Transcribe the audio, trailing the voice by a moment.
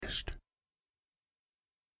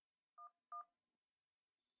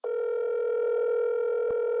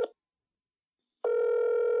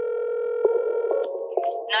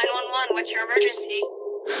What's your emergency?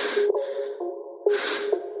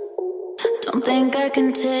 Don't think I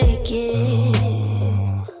can take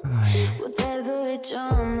it. Hi.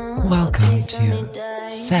 Welcome to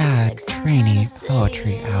Sad Trainee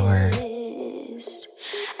Poetry Hour,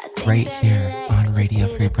 right here on Radio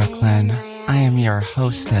Free Brooklyn. I am your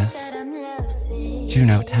hostess,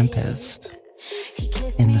 Juno Tempest.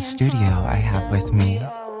 In the studio, I have with me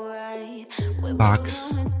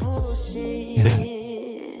Fox.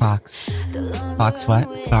 Fox. Fox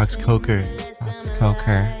what? Fox Coker. Fox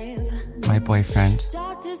Coker, my boyfriend.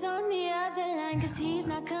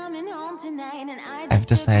 I've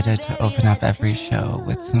decided to open up every show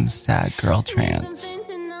with some sad girl trance.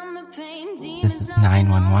 This is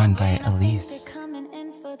 911 by Elise.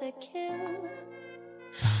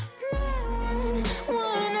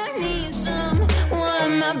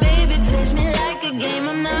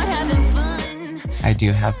 I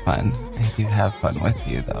do have fun. I do have fun with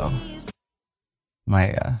you, though.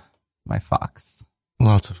 My fox.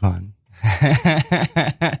 Lots of fun.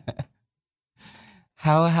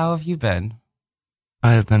 How have you been?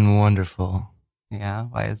 I have been wonderful. Yeah,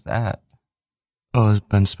 why is that? Oh, I've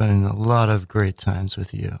been spending a lot of great times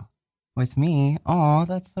with you. With me? Oh,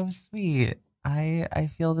 that's so sweet. I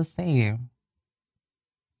feel the same.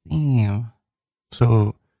 Same.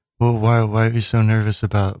 So, well, why are you so nervous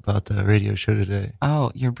about the radio show today?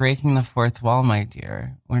 Oh, you're breaking the fourth wall, my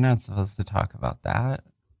dear. We're not supposed to talk about that.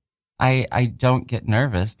 I don't get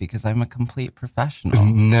nervous because I'm a complete professional.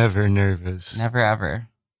 Never nervous. Never ever.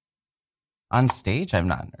 On stage, I'm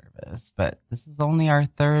not nervous, but this is only our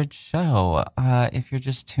third show. If you're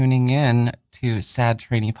just tuning in to Sad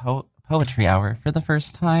Trainee Poetry Hour for the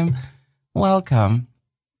first time, welcome.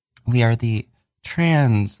 We are the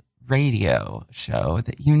trans radio show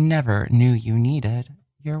that you never knew you needed.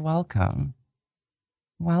 You're welcome.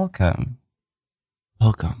 Welcome.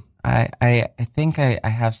 Welcome. I think I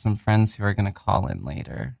have some friends who are going to call in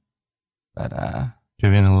later, but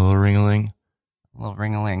Give in a little ring-a-ling. a little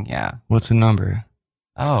ring-a-ling, yeah. What's the number?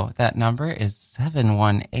 Oh, that number is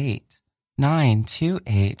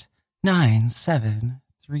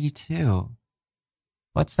 718-928-9732.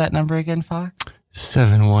 What's that number again, Fox?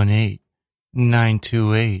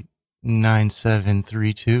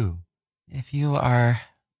 718-928-9732. If you are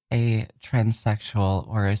a transsexual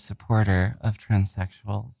or a supporter of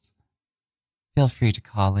transsexuals, feel free to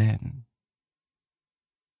call in.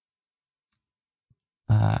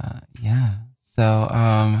 Yeah.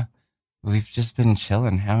 So, we've just been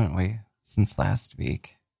chilling, haven't we, since last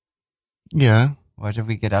week? Yeah. What did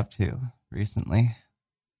we get up to recently?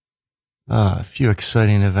 A few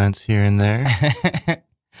exciting events here and there.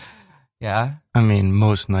 Yeah? I mean,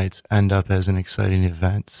 most nights end up as an exciting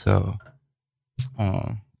event, so...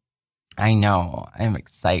 Oh, I know. I'm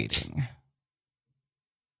exciting.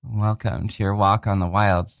 Welcome to your walk on the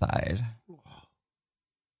wild side.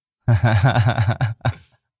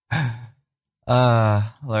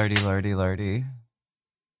 Lordy.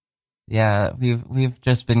 Yeah, we've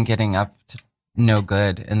just been getting up to no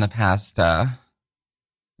good in the past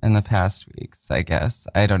weeks, I guess.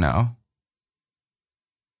 I don't know.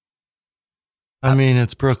 I mean,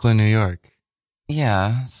 it's Brooklyn, New York.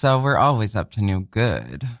 Yeah, so we're always up to no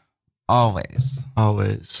good. Always.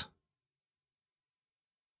 Always.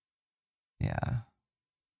 Yeah.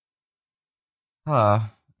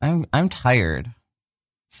 I'm tired.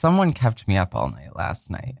 Someone kept me up all night last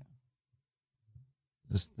night.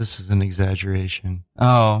 This is an exaggeration.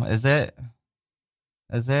 Oh, is it?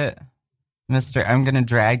 Is it? Mister, I'm going to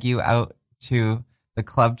drag you out to the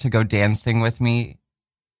club to go dancing with me.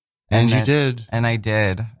 And you did. And I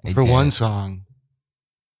did. For one song.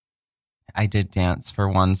 I did dance for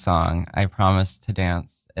one song. I promised to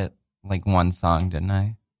dance at like one song, didn't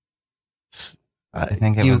I? I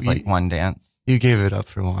think it was like one dance. You gave it up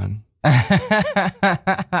for one.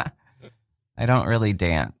 I don't really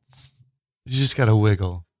dance. You just got to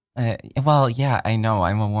wiggle. Well, yeah, I know.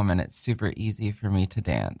 I'm a woman. It's super easy for me to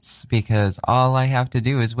dance because all I have to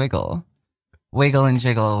do is wiggle. Wiggle and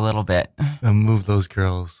jiggle a little bit. And move those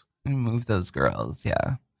girls. Move those girls,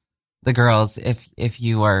 yeah. The girls, if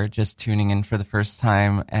you are just tuning in for the first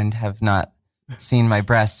time and have not seen my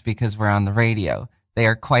breasts because we're on the radio, they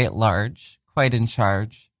are quite large, quite in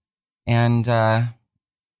charge, and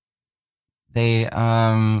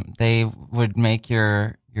they would make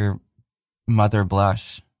your mother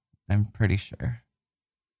blush. I'm pretty sure.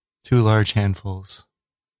 2 large handfuls.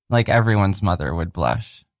 Like everyone's mother would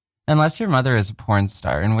blush. Unless your mother is a porn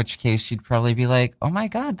star, in which case she'd probably be like, oh my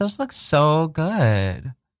God, those look so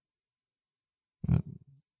good.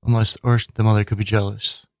 Or the mother could be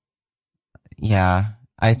jealous. Yeah,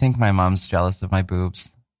 I think my mom's jealous of my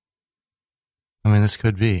boobs. I mean, this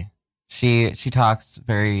could be. She talks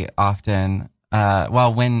very often.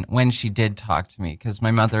 Well, when she did talk to me, because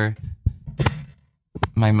my mother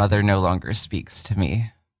no longer speaks to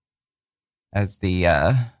me as the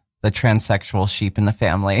transsexual sheep in the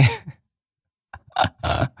family.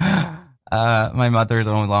 My mother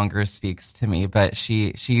no longer speaks to me, but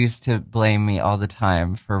she used to blame me all the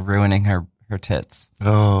time for ruining her tits.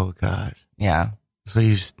 Oh God. Yeah. So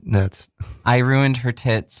I ruined her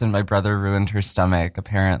tits and my brother ruined her stomach,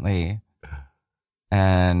 apparently.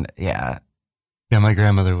 And yeah. Yeah, my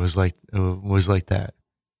grandmother was like that.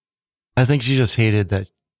 I think she just hated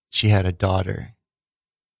that she had a daughter.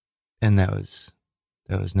 And that was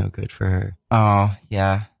no good for her. Oh,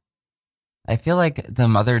 yeah. I feel like the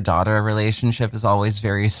mother-daughter relationship is always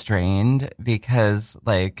very strained because,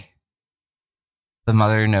 like, the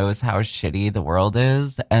mother knows how shitty the world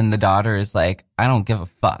is, and the daughter is like, I don't give a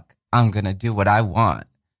fuck. I'm going to do what I want.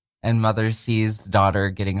 And mother sees the daughter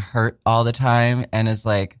getting hurt all the time and is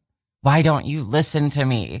like, why don't you listen to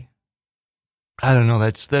me? I don't know.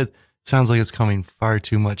 That sounds like it's coming far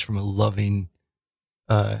too much from a loving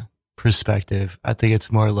perspective. I think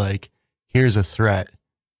it's more like, here's a threat.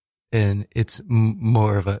 And it's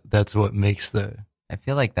more of that's what makes I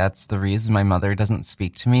feel like that's the reason my mother doesn't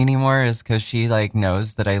speak to me anymore, is because she like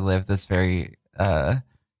knows that I live this very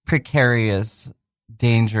precarious,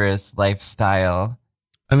 dangerous lifestyle.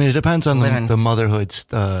 I mean, it depends on the motherhood.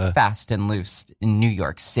 Fast and loose in New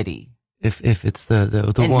York City. If it's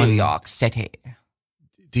the in one. New York City.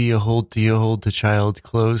 Do you hold the child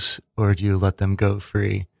close or do you let them go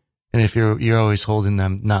free? And if you're always holding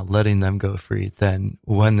them, not letting them go free, then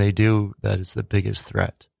when they do, that is the biggest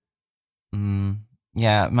threat.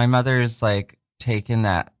 Yeah, my mother's like taken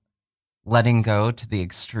that letting go to the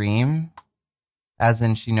extreme, as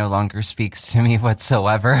in she no longer speaks to me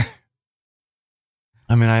whatsoever.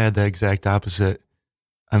 I mean, I had the exact opposite.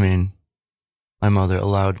 I mean, my mother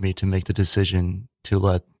allowed me to make the decision to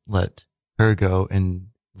let her go and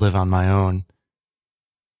live on my own.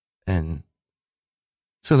 And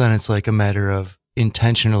so then it's like a matter of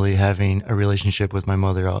intentionally having a relationship with my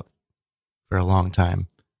mother for a long time,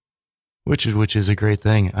 which is a great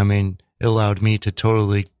thing. I mean, it allowed me to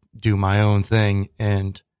totally do my own thing.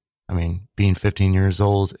 And I mean, being 15 years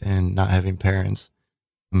old and not having parents,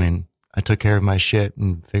 I mean, I took care of my shit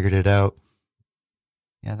and figured it out.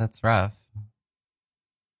 Yeah, that's rough.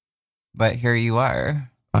 But here you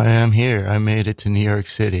are. I am here. I made it to New York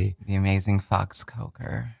City. The amazing Fox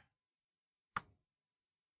Coker.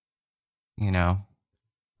 You know.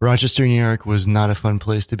 Rochester, New York was not a fun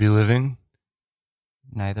place to be living.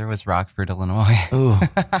 Neither was Rockford, Illinois. Oh,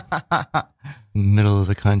 middle of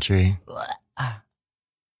the country.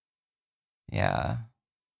 Yeah.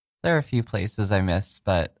 There are a few places I miss,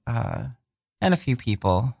 but, and a few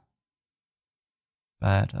people.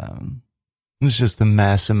 But, It's just a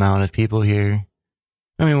mass amount of people here.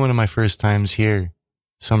 I mean, one of my first times here,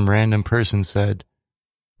 some random person said,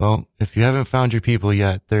 well, if you haven't found your people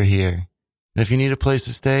yet, they're here. And if you need a place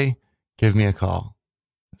to stay, give me a call.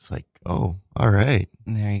 It's like, oh, all right.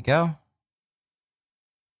 There you go.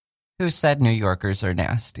 Who said New Yorkers are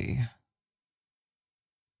nasty?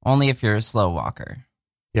 Only if you're a slow walker.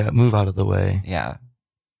 Yeah, move out of the way. Yeah.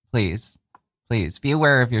 Please be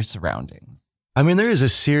aware of your surroundings. I mean, there is a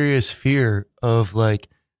serious fear of like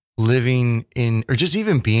living in, or just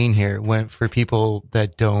even being here for people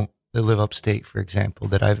that live upstate, for example,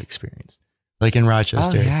 that I've experienced, like in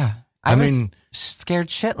Rochester. Oh, yeah. I was scared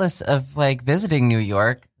shitless of like visiting New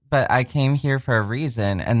York, but I came here for a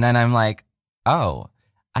reason. And then I'm like, oh,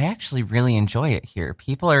 I actually really enjoy it here.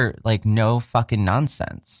 People are like no fucking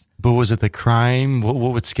nonsense. But was it the crime?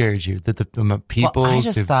 What scared you? That the people? Well, I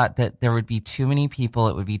just thought that there would be too many people.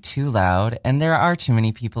 It would be too loud. And there are too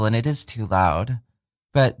many people and it is too loud.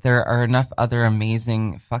 But there are enough other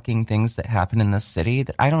amazing fucking things that happen in this city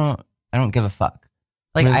that I don't give a fuck.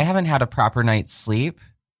 Like, I haven't had a proper night's sleep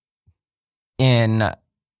in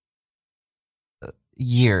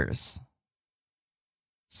years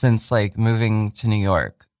since like moving to New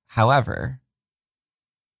York. However,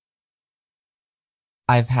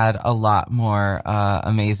 I've had a lot more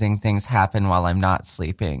amazing things happen while I'm not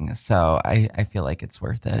sleeping. So I feel like it's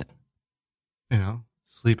worth it. You know,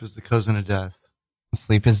 sleep is the cousin of death.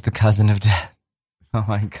 Sleep is the cousin of death. Oh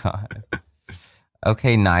my God.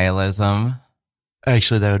 Okay, nihilism.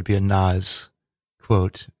 Actually, that would be a Nas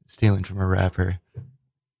quote, stealing from a rapper.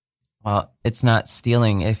 Well, it's not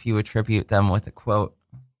stealing if you attribute them with a quote.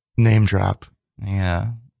 Name drop.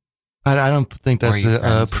 Yeah. I don't think that's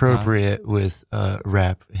appropriate with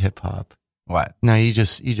rap hip hop. What? No, you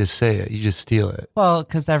just say it. You just steal it. Well,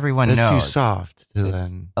 because everyone knows. It's too soft to it's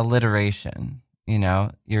then. Alliteration. You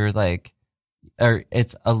know, you're like, or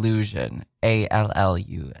it's allusion,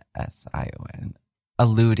 ALLUSION,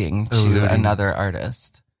 alluding to another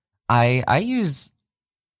artist. I use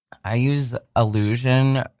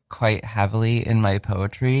allusion quite heavily in my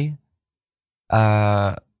poetry.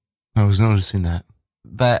 I was noticing that.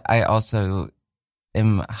 But I also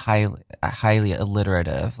am highly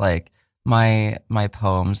alliterative. Like my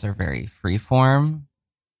poems are very freeform.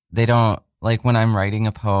 They don't, like, when I'm writing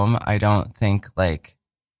a poem, I don't think like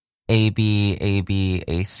AB, AB,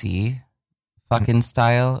 AC fucking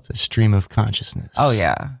style. It's a stream of consciousness. Oh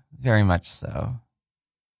yeah, very much so.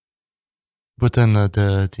 But then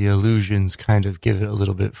the illusions kind of give it a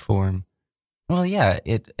little bit form. Well, yeah,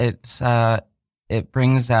 it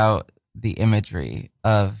brings out the imagery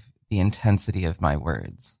of the intensity of my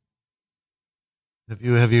words. Have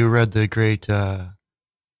you read the great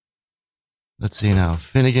let's see now,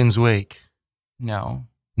 Finnegan's Wake? No.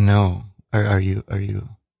 No. Are you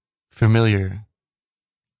familiar?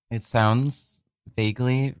 It sounds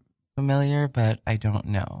vaguely familiar, but I don't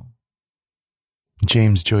know.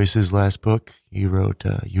 James Joyce's last book. He wrote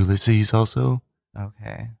Ulysses also.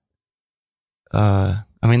 Okay. I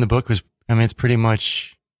mean, the book was, I mean, it's pretty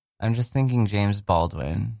much... I'm just thinking James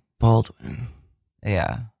Baldwin. Baldwin.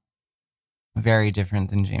 Yeah. Very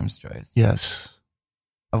different than James Joyce. Yes.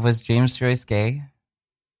 Was James Joyce gay?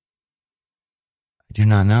 I do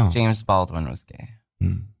not know. James Baldwin was gay.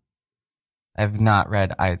 I've not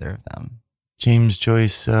read either of them. James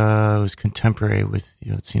Joyce was contemporary with,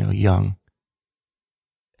 Jung.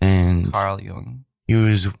 And Carl Jung. He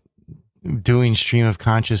was doing stream of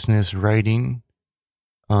consciousness writing,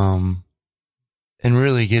 and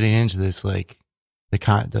really getting into this, like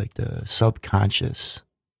the subconscious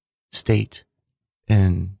state.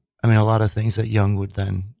 And I mean, a lot of things that Jung would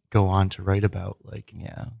then go on to write about, like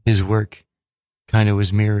his work kind of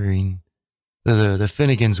was mirroring the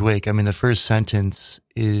Finnegan's Wake. I mean, the first sentence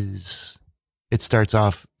it starts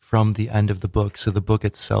off from the end of the book. So the book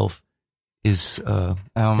itself is,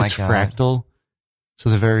 it's fractal. So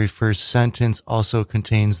the very first sentence also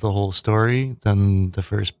contains the whole story. Then the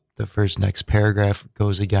first next paragraph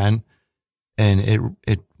goes again, and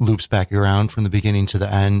it loops back around from the beginning to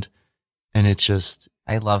the end. And it's just,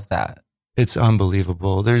 I love that. It's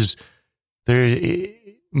unbelievable. The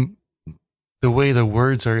way the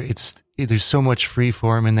words are, there's so much free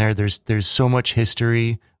form in there. There's so much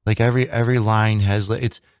history. Like every line has,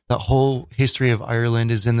 it's the whole history of Ireland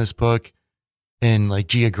is in this book, and like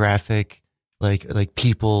geographic, like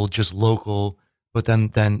people, just local, but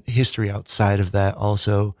then history outside of that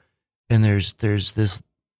also. And there's this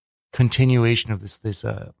continuation of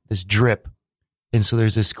this drip. And so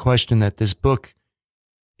there's this question that this book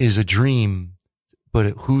is a dream, but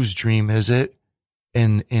whose dream is it?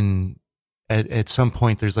 And at some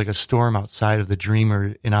point there's like a storm outside of the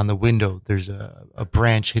dreamer, and on the window there's a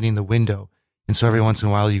branch hitting the window. And so every once in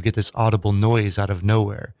a while you get this audible noise out of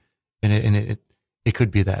nowhere. And it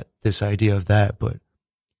could be this idea of that, but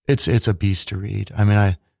it's a beast to read. I mean,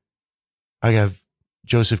 I have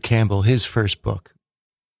Joseph Campbell, his first book,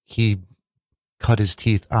 he cut his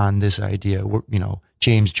teeth on this idea,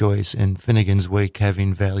 James Joyce and Finnegan's Wake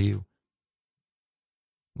having value,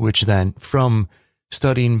 which then from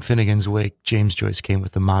studying Finnegan's Wake, James Joyce came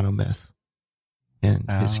with the monomyth and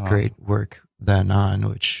his great work then on,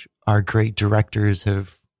 which our great directors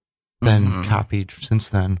have then copied since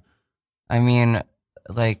then. I mean,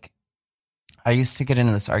 like, I used to get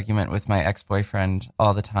into this argument with my ex-boyfriend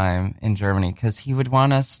all the time in Germany, because he would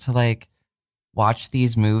want us to, like, watch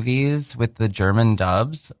these movies with the German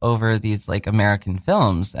dubs over these, like, American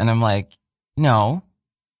films. And I'm like, no.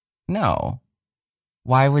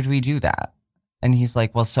 Why would we do that? And he's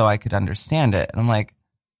like, well, so I could understand it. And I'm like,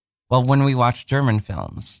 well, when we watch German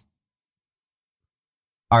films,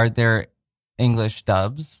 are there English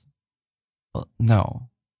dubs? Well, no.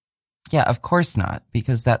 Yeah, of course not,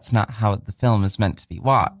 because that's not how the film is meant to be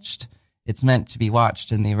watched. It's meant to be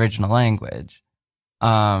watched in the original language.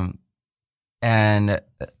 And then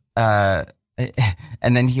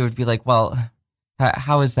he would be like, well,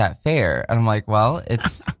 how is that fair? And I'm like, well,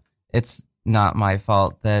 it's not my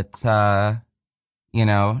fault that,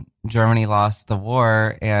 Germany lost the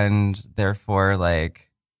war, and therefore,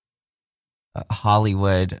 like,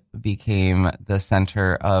 Hollywood became the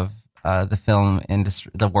center of the film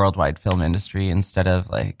industry, the worldwide film industry, instead of,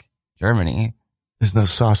 like, Germany. There's no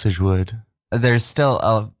sausage wood. There's still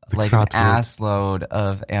an ass load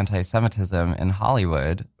of anti-Semitism in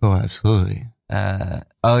Hollywood. Oh, absolutely.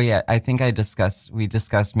 Oh yeah, I think we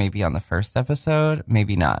discussed maybe on the first episode,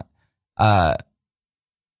 maybe not.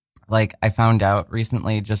 Like, I found out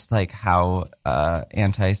recently just like how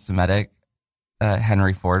anti-Semitic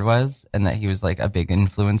Henry Ford was, and that he was like a big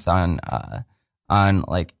influence on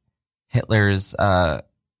like Hitler's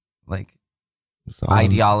like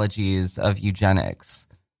ideologies of eugenics.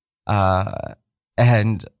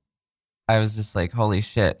 And I was just like, holy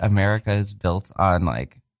shit, America is built on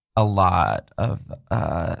like a lot of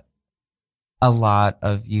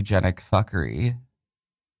eugenic fuckery.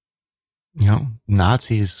 You know,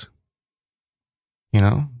 Nazis. You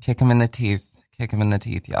know, kick them in the teeth,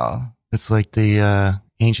 y'all. It's like the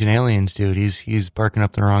Ancient Aliens dude. He's barking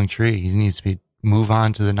up the wrong tree. He needs to move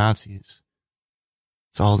on to the Nazis.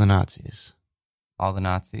 It's all the Nazis. All the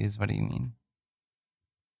Nazis? What do you mean?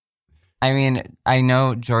 I mean, I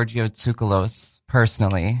know Giorgio Tsoukalos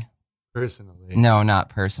personally. Personally? No, not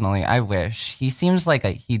personally. I wish. He seems like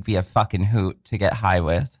he'd be a fucking hoot to get high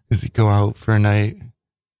with. Does he go out for a night?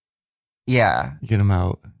 Yeah. Get him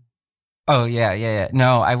out. Oh, yeah.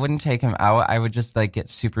 No, I wouldn't take him out. I would just like get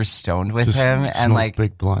super stoned with him and like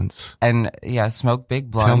big blunts. And yeah, smoke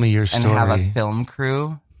big blunts. Tell me your story. And have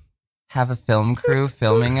a film crew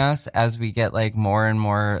filming us as we get like more and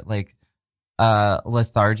more like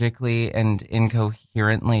lethargically and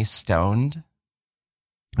incoherently stoned.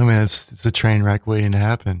 I mean, it's a train wreck waiting to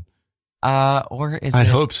happen. Or is I'd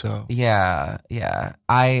hope so. Yeah.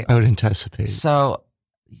 I would anticipate. So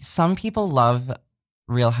some people love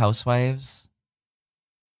Real Housewives.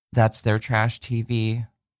 That's their trash TV.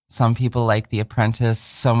 Some people like The Apprentice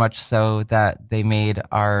so much so that they made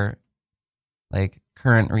our like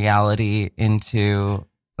current reality into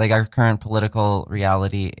like our current political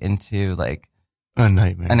reality into like a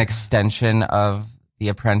nightmare, an extension of The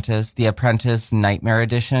Apprentice, The Apprentice Nightmare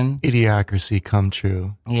Edition. Idiocracy come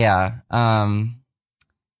true. Yeah. I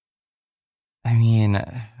mean,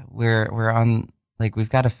 we're on. Like, we've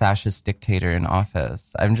got a fascist dictator in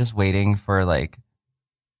office. I'm just waiting for, like,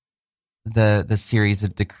 the series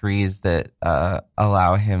of decrees that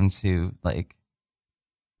allow him to, like,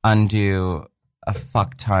 undo a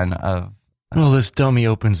fuck ton of... Well, this dummy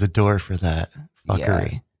opens the door for that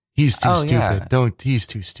fuckery. Yeah. He's too stupid. Yeah. He's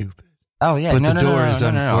too stupid. Oh, yeah. But the door is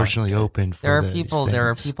unfortunately open for there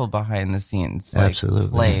are people behind the scenes, like, absolutely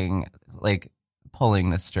playing, like,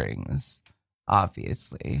 pulling the strings,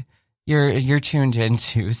 obviously. You're tuned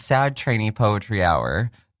into Sad Trainee Poetry Hour,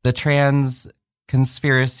 the trans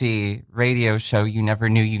conspiracy radio show you never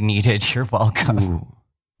knew you needed. You're welcome.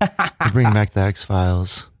 Bring back the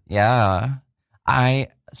X-Files. Yeah.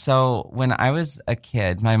 So when I was a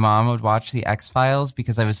kid, my mom would watch the X-Files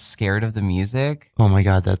because I was scared of the music. Oh my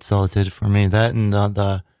God, that's all it did for me. That and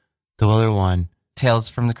the other one. Tales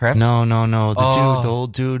from the Crypt? No. The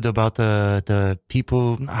old dude about the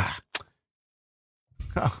people.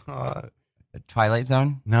 Twilight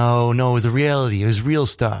Zone? No, it was a reality. It was real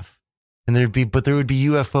stuff. And there would be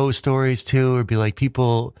UFO stories too. It'd be like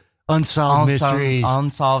people unsolved mysteries.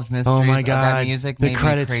 Unsolved mysteries. Oh my God. That music made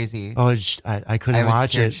me crazy. Oh, I couldn't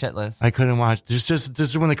watch it. Shitless. I couldn't watch.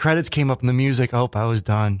 Just when the credits came up and the music, I was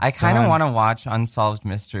done. I kind of want to watch Unsolved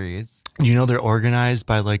Mysteries. You know, they're organized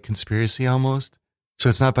by like conspiracy almost. So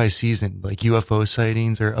it's not by season, like UFO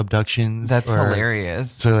sightings or abductions. That's hilarious.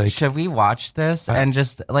 So like, should we watch this and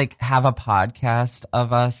just like have a podcast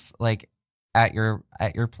of us like at your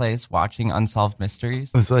place watching Unsolved Mysteries?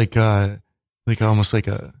 It's like almost like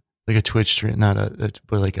a Twitch stream, but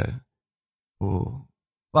like a. Ooh.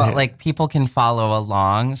 Well, yeah. Like people can follow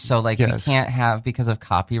along. So like yes. We can't have, because of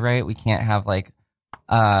copyright, we can't have like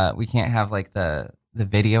the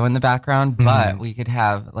video in the background, but we could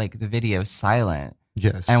have like the video silent.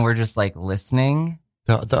 Yes. And we're just like listening.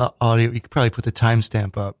 The audio, you could probably put the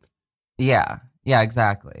timestamp up. Yeah,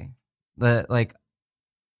 exactly. The like,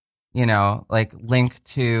 you know, like link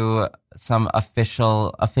to some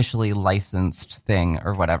officially licensed thing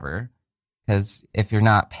or whatever. Because if you're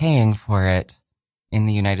not paying for it in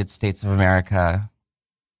the United States of America,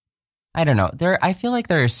 I don't know. I feel like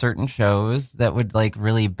there are certain shows that would like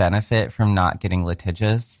really benefit from not getting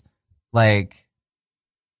litigious. Like,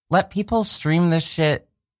 let people stream this shit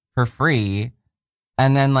for free,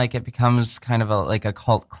 and then like it becomes kind of a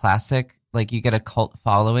cult classic. Like you get a cult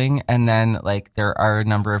following, and then like there are a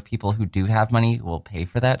number of people who do have money who will pay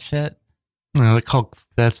for that shit. No, the cult,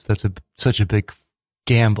 that's such a big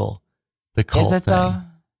gamble. The cult Is it thing. though?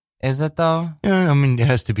 Is it though? Yeah, I mean it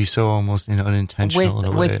has to be so almost unintentional in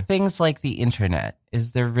a way. With things like the internet,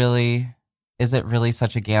 is it really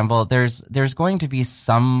such a gamble? There's going to be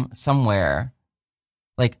somewhere.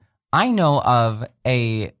 Like, I know of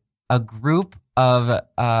a group of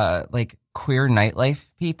like queer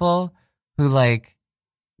nightlife people who like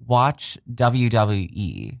watch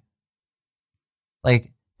WWE.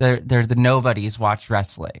 Like they're the nobodies watch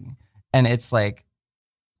wrestling, and it's like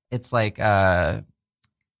it's like Lady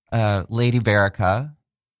Barrica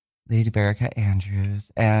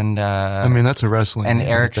Andrews, and I mean, that's a wrestling and name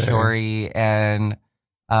Eric right there. Shorey and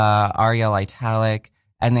Ariel Italic,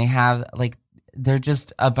 and they have like they're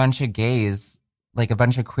just a bunch of gays, like a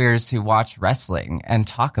bunch of queers who watch wrestling and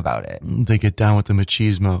talk about it, They get down with the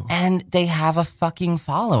machismo. and they have a fucking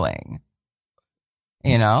following.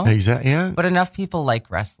 You know, Exactly. Yeah. but enough people like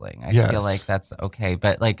wrestling. I Yes. feel like that's okay,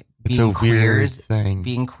 but like It's being a weird queers, thing.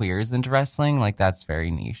 being queers into wrestling, like that's very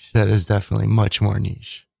niche. That is definitely much more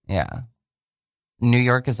niche. Yeah. New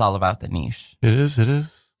York is all about the niche. It is. It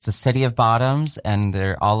is. It's a city of bottoms, and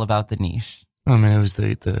they're all about the niche. I mean, it was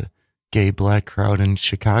the gay black crowd in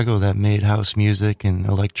Chicago that made house music and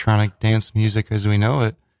electronic dance music as we know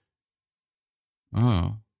it.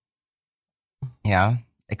 Mm. Yeah.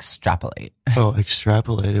 Extrapolate. Oh,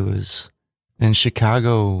 extrapolate. It was in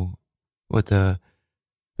Chicago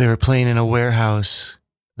they were playing in a warehouse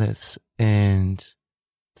and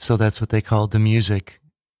so that's what they called the music.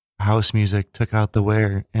 House music took out the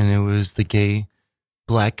wear, and it was the gay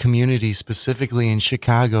black community, specifically in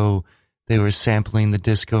Chicago. They were sampling the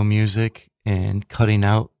disco music and cutting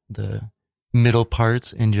out the middle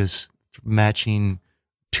parts and just matching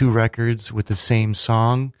two records with the same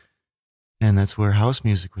song. And that's where house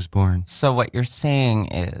music was born. So what you're saying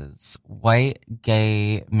is white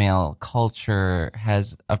gay male culture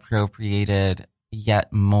has appropriated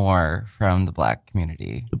yet more from the black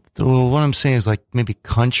community. Well, what I'm saying is like maybe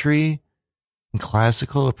country and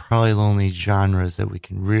classical are probably the only genres that we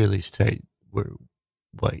can really say were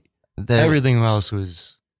white. Everything else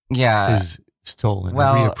is stolen,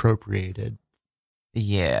 Well, reappropriated.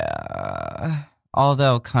 Yeah.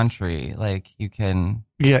 Although country, like you can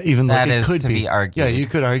Yeah, even that like it is could to be argued. Yeah, you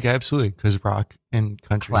could argue absolutely because rock and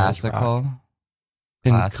country is rock. classical.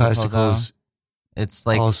 And classical, classicals It's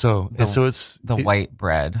like also. the- So it's white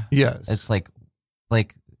bread. Yes, It's like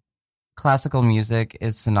classical music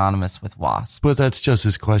is synonymous with WASP. but that's just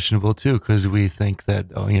as questionable too because we think that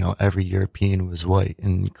every European was white,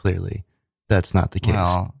 and clearly that's not the case.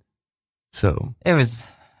 Well, So it was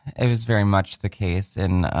very much the case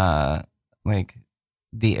in like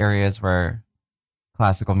the areas where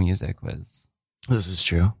classical music was, this is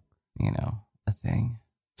true. a thing.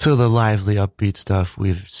 So the lively, upbeat stuff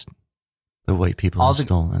the white people have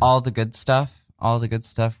stolen. All the good stuff,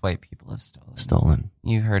 white people have stolen. Stolen.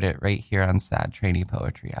 You heard it right here on Sad Trainee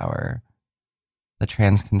Poetry Hour, the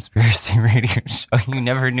Trans Conspiracy Radio Show. You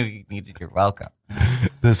never knew you needed your welcome.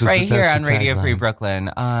 This is Right here that's on the Radio Free tagline. Brooklyn.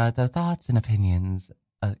 The thoughts and opinions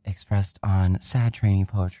expressed on Sad Trainee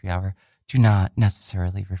Poetry Hour do not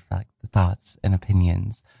necessarily reflect the thoughts and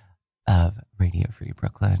opinions of Radio Free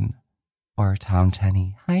Brooklyn or Tom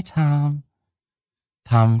Tenney. Hi, Tom.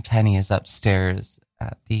 Tom Tenney is upstairs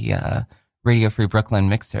at the Radio Free Brooklyn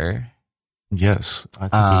mixer. Yes, I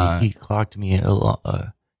think he clocked me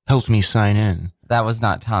helped me sign in. That was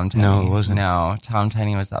not Tom Tenney. No, it wasn't. No, Tom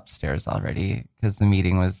Tenney was upstairs already because the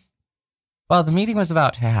meeting was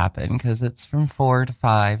about to happen because it's from 4 to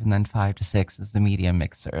 5 and then 5 to 6 is the media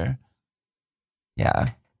mixer. Yeah.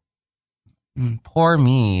 Poor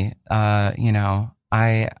me. I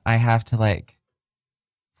have to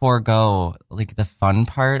forego the fun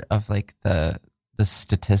part of the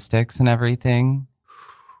statistics and everything.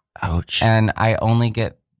 Ouch. And I only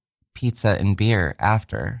get pizza and beer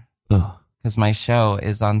after. Ugh. Because my show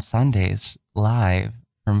is on Sundays live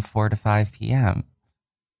from 4 to 5 p.m.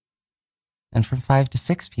 And from 5 to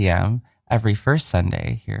 6 p.m. every first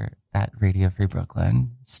Sunday here at Radio Free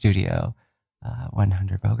Brooklyn Studio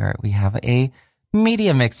 100 Bogart, we have a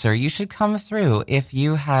media mixer. You should come through if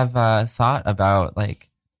you have thought about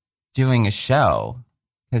doing a show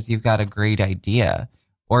because you've got a great idea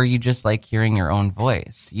or you just like hearing your own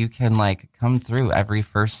voice. You can come through every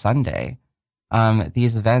first Sunday.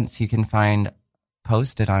 These events you can find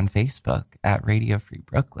posted on Facebook at Radio Free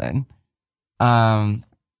Brooklyn. And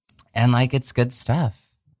it's good stuff.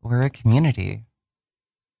 We're a community.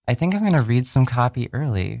 I think I'm going to read some copy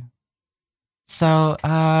early. So,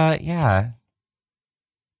 yeah.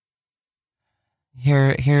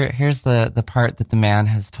 Here's the part that the man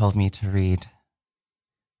has told me to read.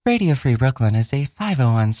 Radio Free Brooklyn is a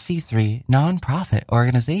 501c3 nonprofit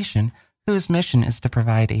organization whose mission is to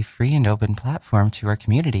provide a free and open platform to our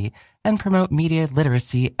community and promote media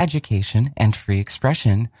literacy, education, and free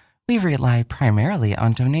expression. We rely primarily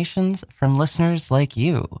on donations from listeners like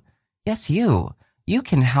you. Yes, you. You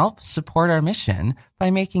can help support our mission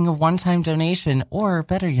by making a one-time donation or,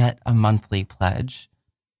 better yet, a monthly pledge.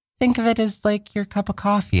 Think of it as your cup of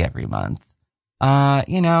coffee every month.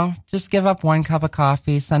 Just give up 1 cup of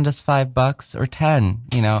coffee, send us $5 or 10,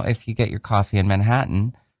 if you get your coffee in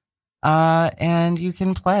Manhattan. And you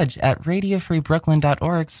can pledge at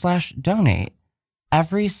radiofreebrooklyn.org/donate.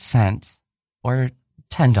 Every cent, or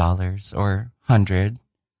 $10 or $100,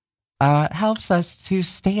 helps us to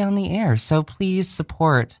stay on the air. So please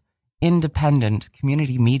support independent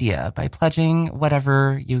community media by pledging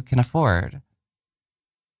whatever you can afford.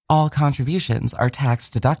 All contributions are tax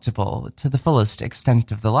deductible to the fullest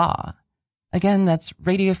extent of the law. Again, that's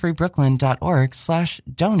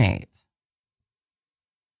radiofreebrooklyn.org/donate.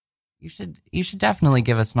 You should definitely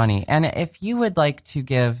give us money. And if you would like to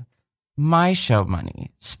give my show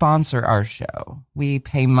money, sponsor our show, we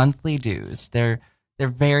pay monthly dues. They're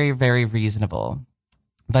very, very reasonable,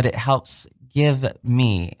 but it helps give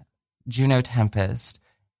me, Juno Tempest,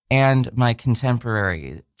 and my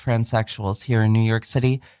contemporary transsexuals here in New York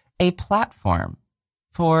City a platform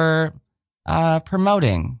for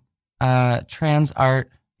promoting trans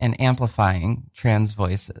art and amplifying trans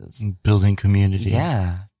voices. Building community.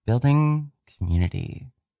 Yeah, building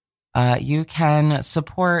community. You can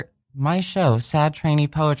support my show, Sad Trainee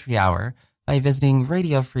Poetry Hour, by visiting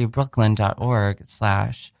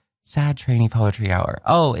radiofreebrooklyn.org/Sad Trainee Poetry Hour.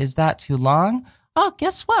 Oh, is that too long? Oh,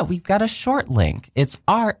 guess what? We've got a short link. It's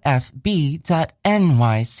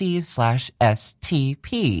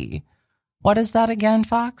rfb.nyc/STP. What is that again,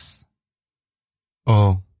 Fox?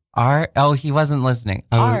 Oh. He wasn't listening.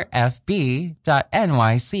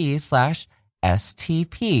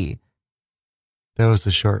 rfb.nyc/STP. That was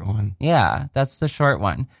the short one. Yeah, that's the short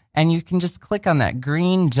one. And you can just click on that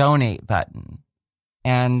green donate button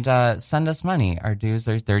and send us money. Our dues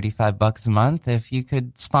are $35 a month. If you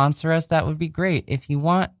could sponsor us, that would be great. If you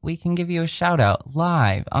want, we can give you a shout out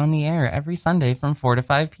live on the air every Sunday from 4 to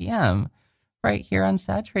 5 p.m. right here on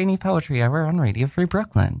Sad Trainee Poetry Hour on Radio Free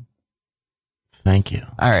Brooklyn. Thank you.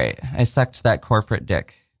 All right. I sucked that corporate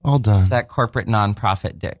dick. All done. That corporate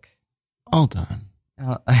nonprofit dick. All done.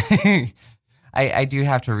 I do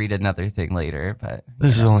have to read another thing later, but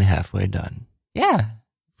this is only halfway done. Yeah.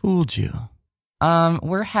 Fooled you.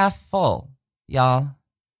 We're half full, y'all.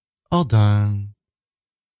 All done.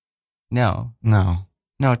 No,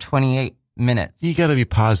 28 minutes. You got to be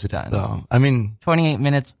positive, though. I mean, 28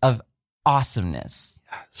 minutes of awesomeness.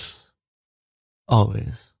 Yes.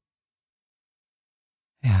 Always.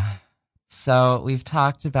 Yeah. So we've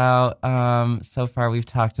talked about, so far we've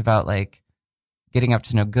talked about like getting up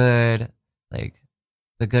to no good, like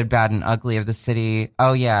the good, bad, and ugly of the city.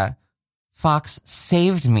 Oh yeah. Fox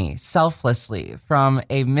saved me selflessly from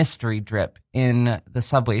a mystery drip in the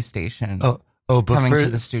subway station. But coming to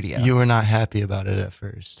the studio. You were not happy about it at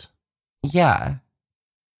first. Yeah.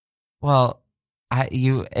 Well,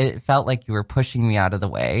 it felt like you were pushing me out of the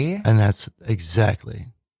way. And that's exactly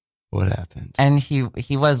what happened. And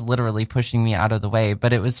he was literally pushing me out of the way,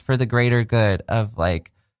 but it was for the greater good of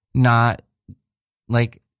like not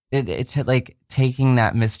like it's like taking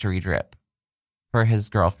that mystery drip for his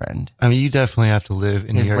girlfriend. I mean, you definitely have to live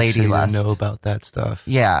in New York City to know about that stuff.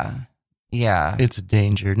 Yeah. Yeah. It's a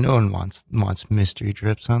danger. No one wants mystery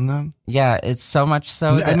drips on them. Yeah, it's so much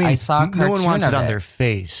so that I saw a cartoon. No one wants it on it. their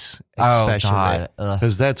face, especially.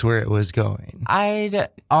 Because that's where it was going. I'd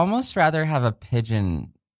almost rather have a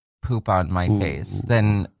pigeon poop on my face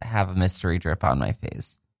than have a mystery drip on my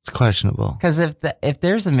face. It's questionable. Because if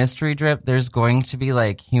there's a mystery drip, there's going to be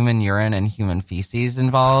like human urine and human feces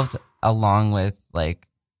involved, along with like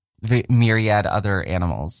myriad other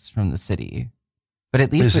animals from the city. But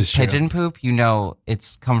at least with pigeon poop, you know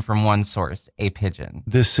it's come from one source, a pigeon.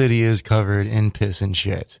 This city is covered in piss and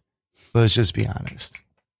shit. Let's just be honest.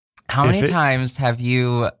 How many times have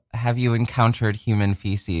you encountered human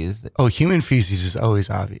feces? Oh, human feces is always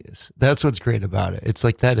obvious. That's what's great about it. It's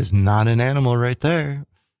like, that is not an animal right there.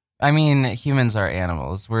 I mean, humans are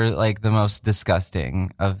animals. We're like the most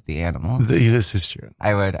disgusting of the animals. This is true.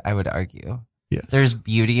 I would argue. Yes. There's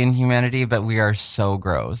beauty in humanity, but we are so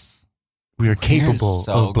gross. We are capable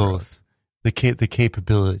of both. The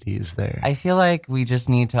capability is there. I feel like we just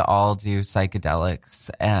need to all do psychedelics,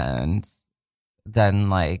 and then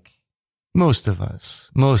like most of us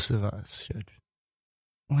should.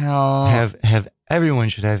 Well, have everyone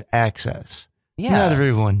should have access. Yeah. Not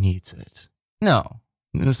everyone needs it. No.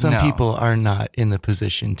 Some people are not in the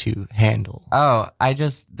position to handle. Oh,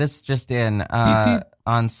 this just in beep, beep.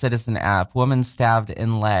 On Citizen app, woman stabbed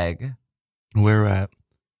in leg. Where at?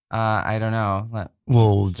 I don't know.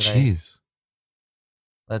 Whoa, jeez.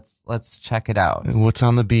 Let's check it out. What's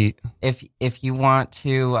on the beat? If you want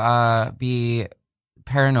to be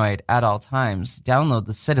paranoid at all times, download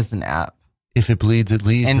the Citizen app. If it bleeds, it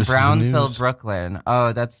leads. In Brownsville, Brooklyn.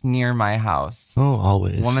 Oh, that's near my house. Oh,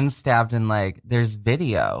 always. Woman stabbed in leg. There's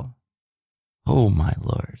video. Oh, my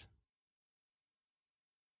Lord.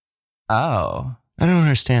 Oh. I don't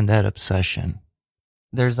understand that obsession.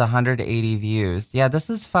 There's 180 views. Yeah, this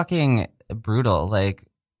is fucking brutal. Like,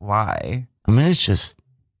 why? I mean, it's just.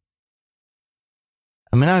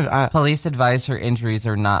 I mean, Police advise her injuries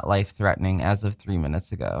are not life-threatening as of 3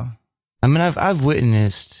 minutes ago. I mean, I've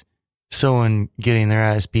witnessed someone getting their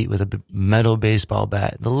ass beat with a metal baseball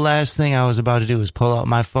bat. The last thing I was about to do was pull out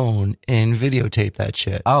my phone and videotape that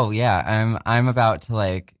shit. Oh yeah, I'm about to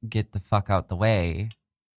like get the fuck out the way.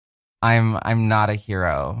 I'm not a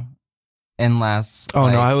hero unless. Oh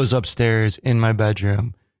like, no, I was upstairs in my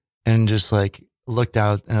bedroom and just like looked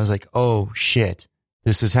out and I was like, oh shit,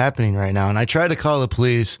 this is happening right now. And I tried to call the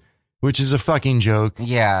police, which is a fucking joke.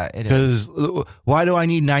 Yeah, it is. Because why do I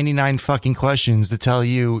need 99 fucking questions to tell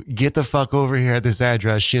you, get the fuck over here at this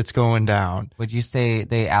address, shit's going down? Would you say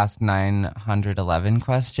they asked 911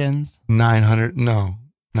 questions? 900, no,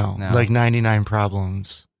 like 99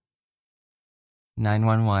 problems.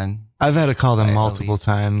 911. I've had to call them Right, multiple Elise.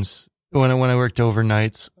 times. When I worked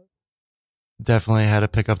overnights, definitely had to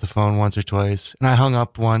pick up the phone once or twice. And I hung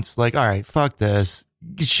up once, like, all right, fuck this.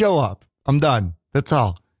 Show up. I'm done. That's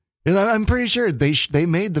all. And I'm pretty sure they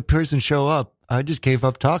made the person show up. I just gave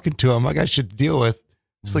up talking to him. I got shit to deal with.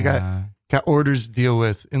 It's like I got orders to deal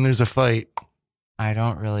with, and there's a fight. I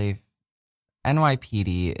don't really.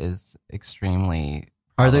 NYPD is extremely.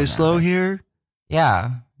 Are they slow problematic.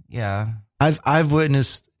 here? Yeah. I've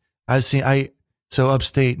witnessed. I've seen. So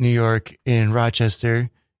upstate New York in Rochester,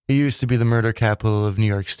 it used to be the murder capital of New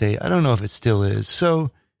York State. I don't know if it still is.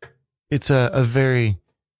 So it's a very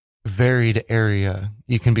varied area.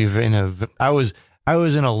 You can be in a. I was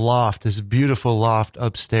in a loft, this beautiful loft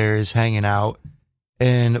upstairs, hanging out,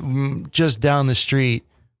 and just down the street,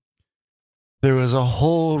 there was a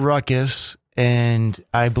whole ruckus, and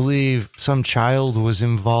I believe some child was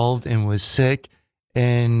involved and was sick,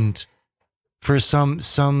 and for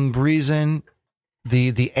some reason,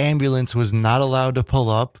 the ambulance was not allowed to pull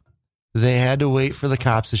up. They had to wait for the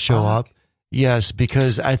cops to show up. Yes,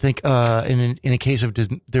 because I think in a case of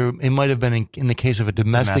it might have been in the case of a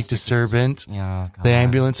domestic disturbance. Yeah, the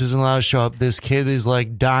ambulance isn't allowed to show up. This kid is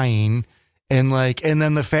like dying, and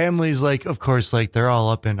then the family's like, of course, like they're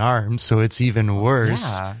all up in arms, so it's even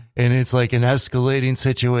worse. Yeah. And it's like an escalating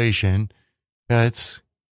situation. It's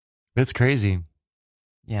crazy.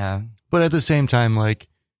 Yeah. But at the same time, like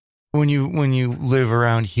when you live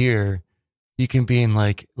around here, you can be in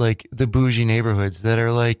like the bougie neighborhoods that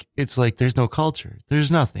are like, it's like there's no culture,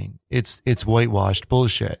 there's nothing. It's whitewashed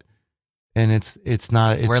bullshit, and it's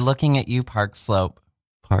not. We're looking at you, Park Slope.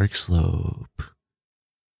 Park Slope.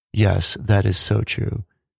 Yes, that is so true.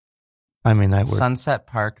 I mean that Sunset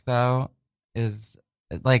Park though is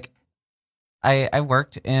like, I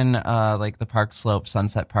worked in like the Park Slope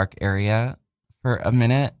Sunset Park area for a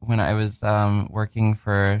minute when I was working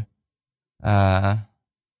for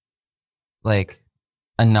like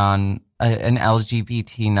an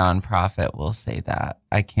LGBT nonprofit. We'll say that.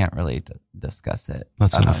 I can't really discuss it.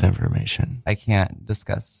 That's enough information. I can't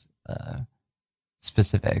discuss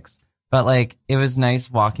specifics, but like it was nice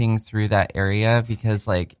walking through that area because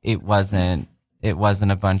like it wasn't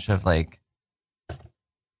a bunch of like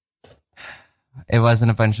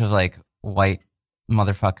white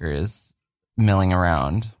motherfuckers milling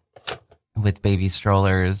around with baby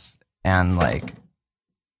strollers and like,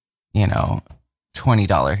 you know,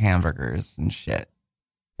 $20 hamburgers and shit.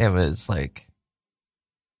 It was like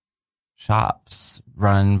shops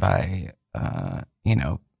run by, you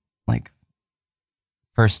know, like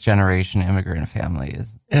first generation immigrant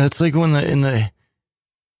families. Yeah, it's like when the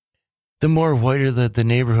more whiter the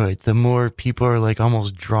neighborhood, the more people are like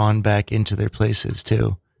almost drawn back into their places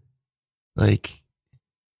too. Like,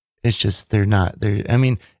 it's just, I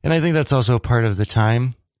mean, and I think that's also part of the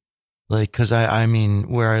time. Like, cause I mean,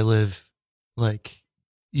 where I live, like,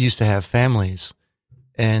 used to have families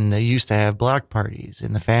and they used to have block parties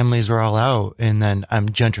and the families were all out. And then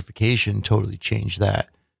gentrification totally changed that,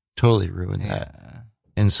 totally ruined that.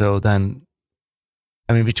 And so then,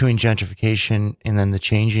 I mean, between gentrification and then the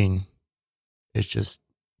changing, it's just,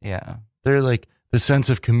 Yeah. they're like, the sense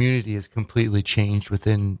of community is completely changed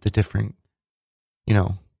within the different, you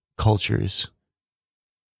know, cultures.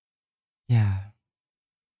 Yeah.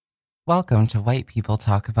 Welcome to White People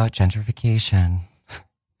Talk About Gentrification.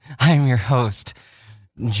 I'm your host,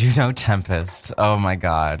 Juno Tempest. Oh my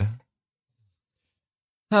God.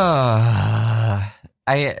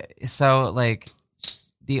 So like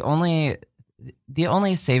the only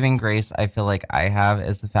saving grace I feel like I have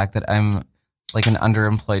is the fact that I'm like an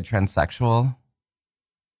underemployed transsexual.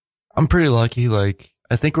 I'm pretty lucky. Like,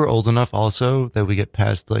 I think we're old enough also that we get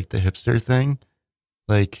past like the hipster thing.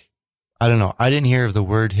 Like, I don't know. I didn't hear of the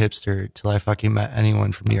word hipster till I fucking met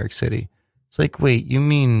anyone from New York City. It's like, wait, you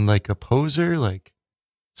mean like a poser? Like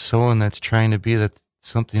someone that's trying to be that's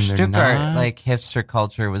something they're Stuttgart, not? like hipster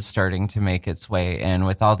culture was starting to make its way in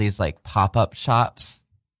with all these like pop-up shops,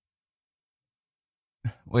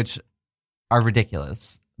 which are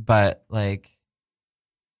ridiculous. But like,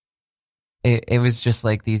 it was just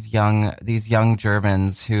like these young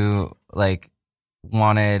Germans who like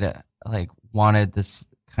wanted this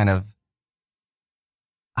kind of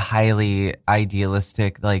highly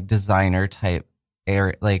idealistic like designer type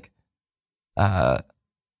air like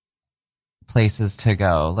places to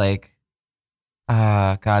go. Like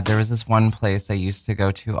God, there was this one place I used to go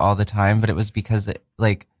to all the time, but it was because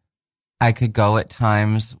like I could go at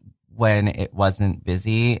times when it wasn't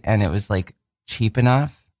busy and it was like cheap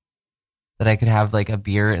enough that I could have like a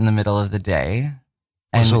beer in the middle of the day.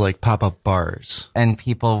 And also like pop-up bars. And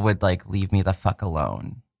people would like leave me the fuck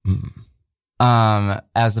alone.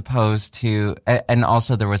 As opposed to, and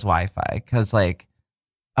also there was Wi-Fi. Cause like,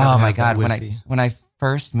 oh my God, when I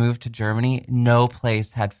first moved to Germany, no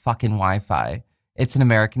place had fucking Wi-Fi. It's an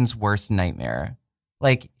American's worst nightmare.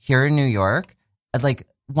 Like here in New York, like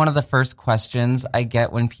one of the first questions I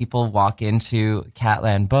get when people walk into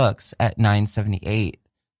Catland Books at 978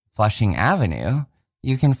 Flushing Avenue,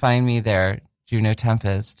 you can find me there, Juno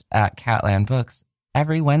Tempest, at Catland Books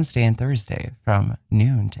every Wednesday and Thursday from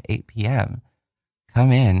noon to 8 p.m.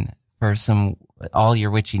 Come in for all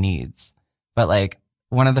your witchy needs. But like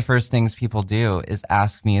one of the first things people do is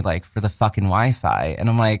ask me like for the fucking Wi-Fi. And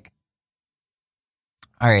I'm like,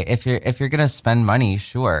 all right, if you're going to spend money,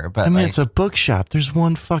 sure. But I mean, like, it's a bookshop. There's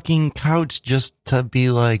one fucking couch just to be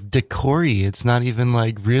like decory. It's not even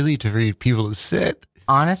like really to read people to sit.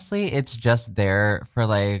 Honestly, it's just there for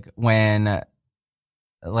like when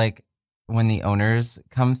the owners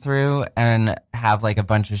come through and have like a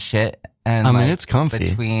bunch of shit. And I mean, like, it's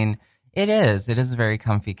comfy. It is a very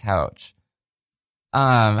comfy couch.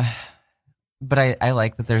 But I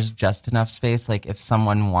like that there's just enough space. Like if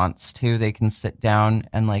someone wants to, they can sit down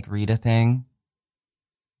and like read a thing,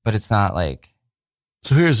 but it's not like.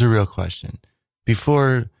 So here's the real question.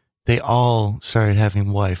 Before they all started having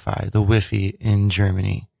Wi-Fi, the Wi-Fi in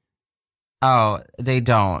Germany. Oh, they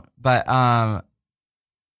don't. But,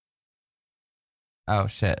 oh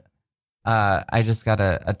shit. I just got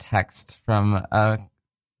a text from a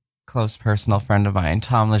close personal friend of mine,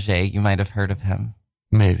 Tom Leger. You might have heard of him.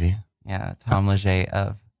 Maybe. Yeah, Tom Leger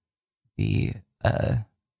of the,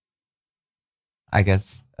 I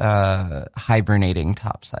guess, hibernating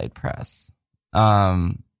Topside Press.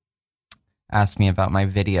 Asked me about my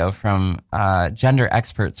video from Gender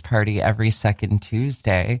Experts Party every second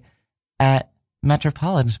Tuesday at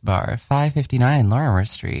Metropolitan Bar, 559 Lorimer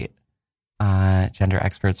Street. Gender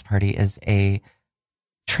Experts Party is a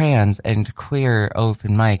trans and queer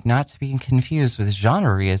open mic, not to be confused with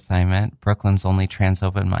Genre Reassignment, Brooklyn's only trans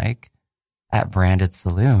open mic at Branded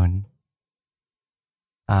Saloon.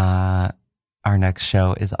 Our next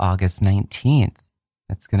show is August 19th.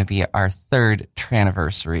 It's going to be our third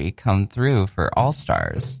Traniversary come through for All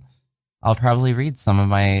Stars. I'll probably read some of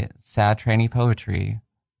my sad tranny poetry,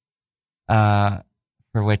 for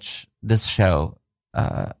which this show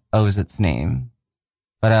owes its name.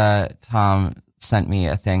 But Tom sent me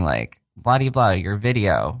a thing like, blah, de blah, your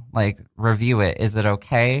video, like, review it. Is it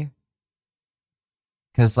okay?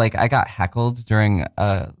 Because, like, I got heckled during,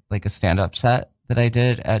 a stand-up set that I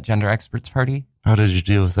did at Gender Experts Party. How did you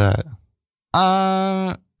deal with that?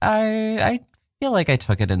 I feel like I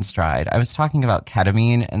took it in stride. I was talking about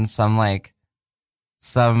ketamine and some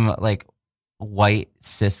white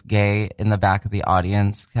cis gay in the back of the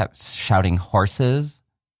audience kept shouting horses.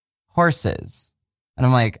 And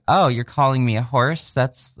I'm like, oh, you're calling me a horse?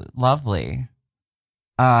 That's lovely.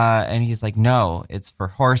 And he's like, no, it's for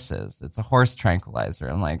horses. It's a horse tranquilizer.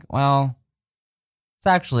 I'm like, well, it's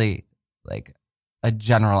actually like a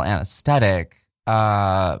general anesthetic,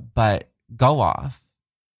 but go off.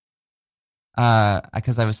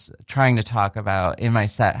 Because I was trying to talk about in my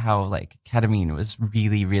set how like ketamine was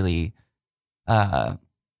really, really,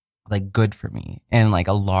 like good for me in like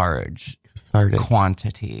a large Cathartic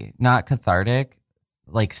quantity, not cathartic,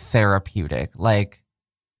 like therapeutic. Like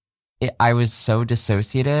I was so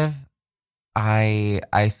dissociative. I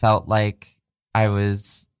felt like I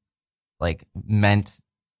was like meant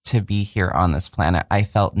to be here on this planet. I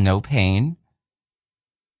felt no pain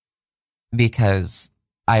because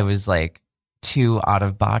I was like too out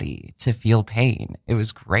of body to feel pain. It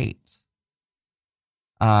was great.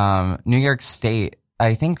 New York State,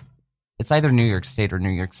 I think it's either New York State or New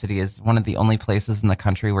York City, is one of the only places in the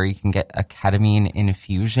country where you can get a ketamine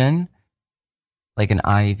infusion. like an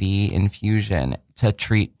IV infusion to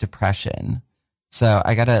treat depression. So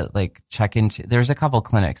I gotta like check into. There's a couple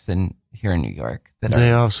clinics here in New York that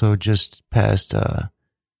They are. also just passed, I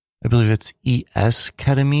believe it's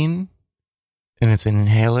ketamine, and it's an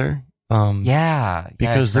inhaler. Yeah,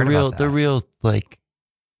 because I've heard about the that. real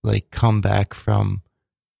like comeback from,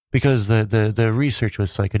 because the research with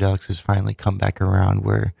psychedelics has finally come back around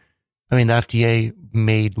where, I mean, the FDA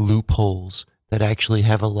made loopholes that actually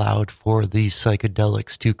have allowed for these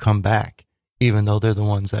psychedelics to come back, even though they're the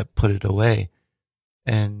ones that put it away.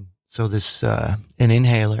 And so this, an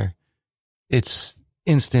inhaler, it's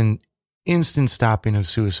instant stopping of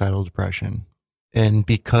suicidal depression. And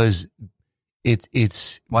because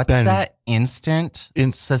it's What's been, that instant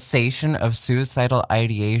cessation of suicidal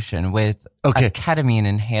ideation with Okay. a ketamine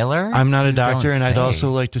inhaler? I'm not a You don't doctor, and I'd say.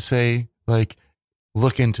 also like to say, like,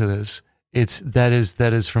 look into this. That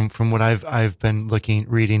is from what I've been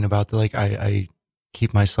reading about I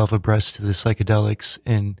keep myself abreast to the psychedelics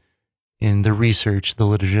in the research, the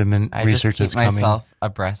legitimate I research just keep that's coming. myself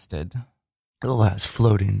abreasted. Alas,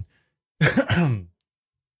 floating.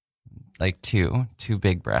 Like two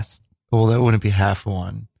big breasts. Well, that wouldn't be half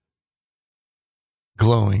one.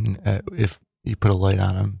 Glowing if you put a light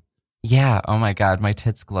on them. Yeah. Oh my God. My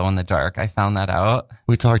tits glow in the dark. I found that out.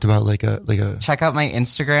 We talked about like a. Check out my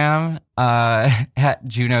Instagram, at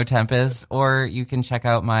Juno Tempest, or you can check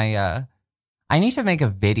out my, I need to make a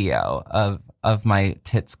video of my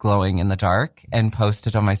tits glowing in the dark and post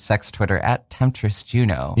it on my sex Twitter at Temptress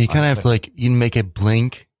Juno. You kind of have to you make it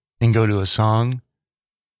blink and go to a song.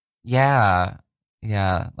 Yeah.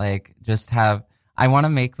 Yeah. Like I want to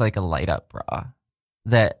make like a light up bra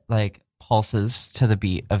that like pulses to the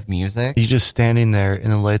beat of music. You just standing there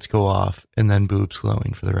and the lights go off and then boobs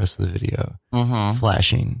glowing for the rest of the video. Mm-hmm.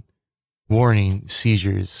 Flashing. Warning,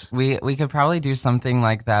 seizures. We could probably do something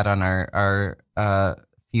like that on our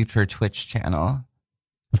future Twitch channel.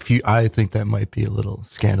 I think that might be a little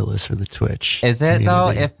scandalous for the Twitch. Is it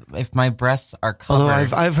community. though? If my breasts are covered.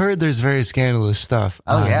 Although I've heard there's very scandalous stuff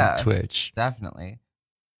on Twitch. Definitely.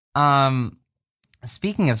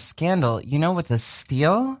 Speaking of scandal, you know what's a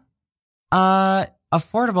steal?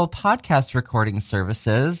 Affordable podcast recording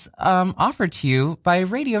services offered to you by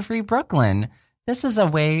Radio Free Brooklyn. This is a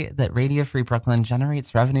way that Radio Free Brooklyn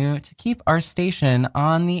generates revenue to keep our station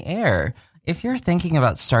on the air. If you're thinking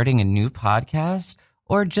about starting a new podcast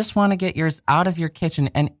or just want to get yours out of your kitchen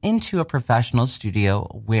and into a professional studio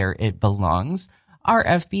where it belongs,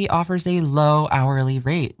 RFB offers a low hourly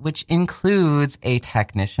rate, which includes a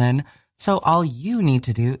technician. So all you need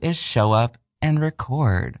to do is show up and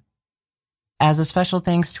record. As a special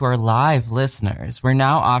thanks to our live listeners, we're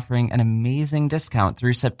now offering an amazing discount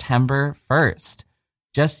through September 1st.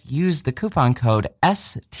 Just use the coupon code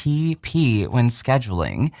STP when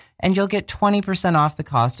scheduling, and you'll get 20% off the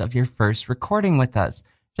cost of your first recording with us.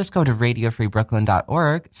 Just go to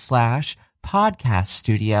radiofreebrooklyn.org/podcast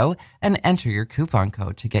studio and enter your coupon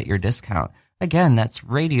code to get your discount. Again, that's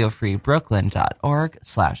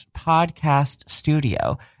radiofreebrooklyn.org/podcast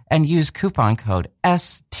studio. And use coupon code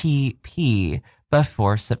STP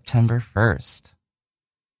before September 1st.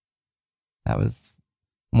 That was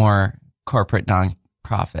more corporate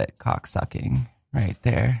nonprofit cocksucking right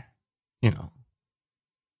there. You know,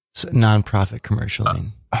 nonprofit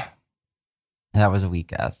commercialing. That was a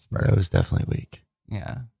weak ass. That was definitely weak.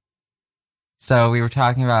 Yeah. So we were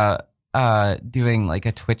talking about doing like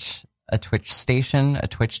a Twitch station, a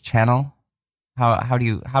Twitch channel. How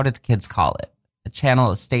do the kids call it? A channel,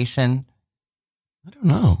 a station? I don't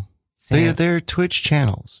know. They're Twitch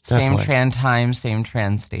channels. Definitely. Same tran time, same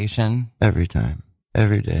tran station. Every time.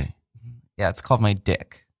 Every day. Yeah, it's called My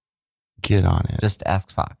Dick. Get on it. Just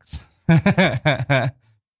ask Fox.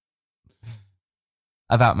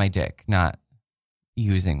 About my dick, not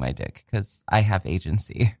using my dick, because I have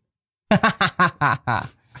agency. Don't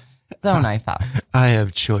I, Fox? I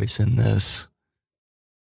have choice in this.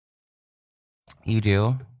 You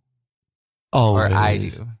do? Always. Or I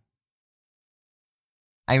do?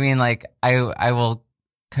 I mean, like, I will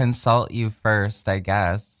consult you first, I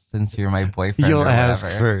guess, since you're my boyfriend. You'll or ask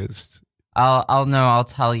whatever. first. I'll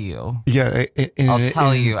tell you. Yeah. I'll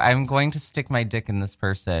tell you. I'm going to stick my dick in this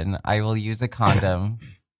person. I will use a condom.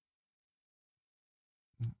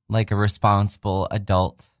 Like a responsible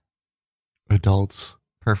adult. Adults.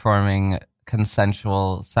 Performing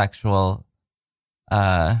consensual sexual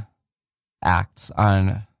acts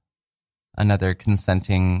on another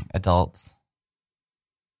consenting adult.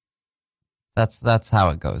 That's how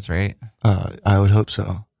it goes, right? I would hope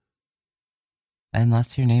so.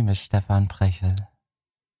 Unless your name is Stefan Prechel.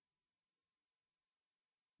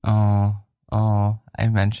 Oh, I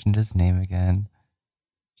mentioned his name again.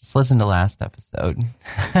 Just listen to last episode.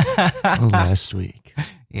 Last week.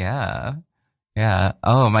 Yeah. Yeah.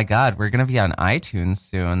 Oh my God. We're going to be on iTunes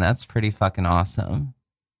soon. That's pretty fucking awesome.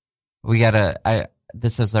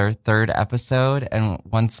 This is our third episode. And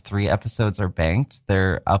once 3 episodes are banked,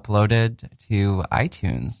 they're uploaded to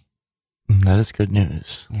iTunes. That is good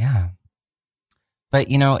news. Yeah. But,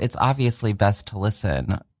 it's obviously best to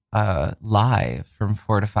listen live from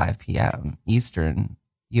 4 to 5 p.m. Eastern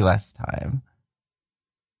U.S. time.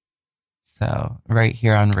 So right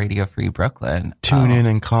here on Radio Free Brooklyn. Tune in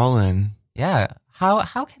and call in. Yeah.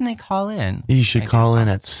 How can they call in? You should call in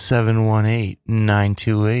at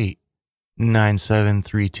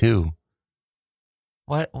 718-928-9732.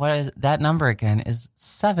 What is that number again? Is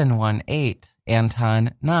 718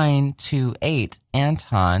 Anton 928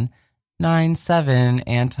 Anton 97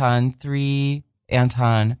 Anton 3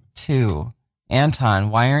 Anton 2. Anton,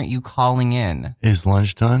 why aren't you calling in? Is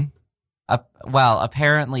lunch done? Well,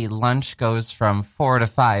 apparently lunch goes from 4 to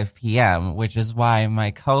 5 p.m., which is why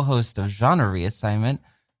my co-host of Genre Reassignment,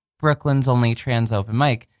 Brooklyn's only trans open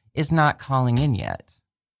mic, is not calling in yet.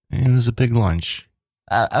 It was a big lunch.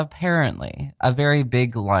 Apparently, a very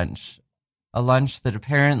big lunch. A lunch that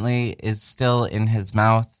apparently is still in his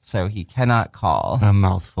mouth, so he cannot call. A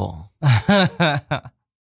mouthful.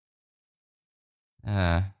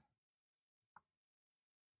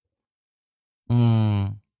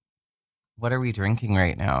 What are we drinking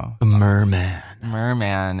right now? Merman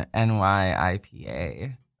NY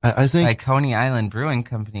IPA. I think by Coney Island Brewing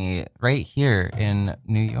Company right here in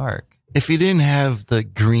New York. If you didn't have the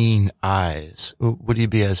green eyes, would you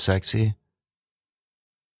be as sexy?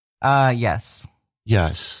 Yes.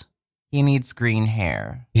 Yes. He needs green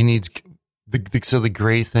hair. He needs so the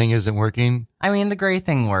gray thing isn't working? I mean, the gray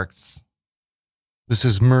thing works. This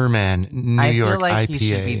is Merman, New York IPA. I feel like he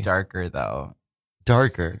should be darker, though.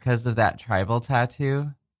 Darker? Because of that tribal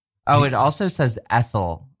tattoo. Oh, it also says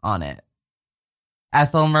Ethel on it.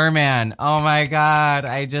 Ethel Merman. Oh my God,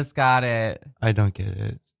 I just got it. I don't get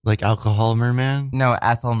it. Like alcohol merman? No,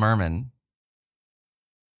 Ethel Merman.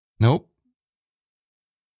 Nope.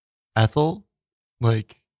 Ethel?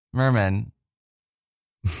 Like Merman.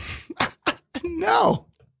 No.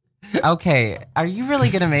 Okay, are you really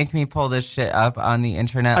gonna make me pull this shit up on the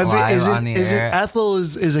internet live on the air? Ethyl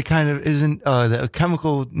is a kind of a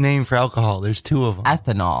chemical name for alcohol. There's 2 of them.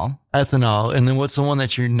 Ethanol. Ethanol, and then what's the one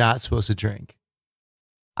that you're not supposed to drink?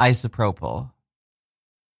 Isopropyl.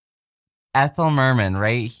 Ethel Merman,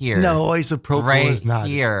 right here. No, isopropyl is not. Right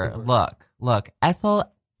here. Look. Ethel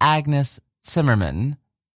Agnes Zimmerman,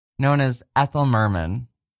 known as Ethel Merman.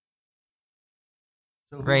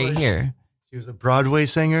 So right here. She was a Broadway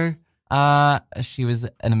singer? She was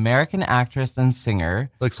an American actress and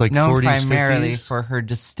singer. Looks like known 40s, primarily 50s. for her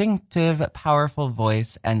distinctive, powerful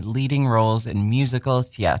voice and leading roles in musical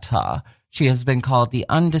theater. She has been called the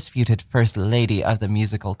undisputed first lady of the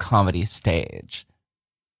musical comedy stage.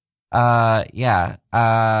 Broadway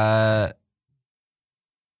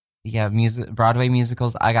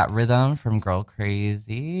musicals. I Got Rhythm from Girl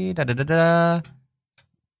Crazy.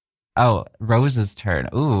 Oh, Rose's Turn.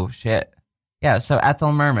 Ooh, shit. Yeah, so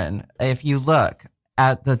Ethel Merman, if you look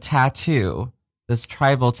at the tattoo, this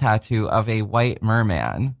tribal tattoo of a white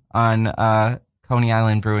merman on Coney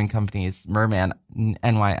Island Brewing Company's Merman NY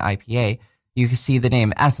IPA, you can see the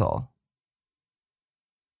name Ethel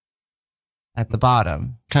at the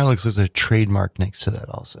bottom. Kind of looks like a trademark next to that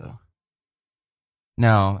also.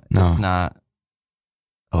 No, it's not.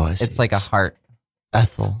 Oh, I see. It's like a heart.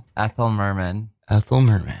 Ethel Merman. Ethel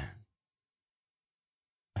Merman.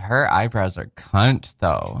 Her eyebrows are cunt,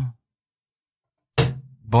 though.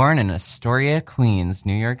 Born in Astoria, Queens,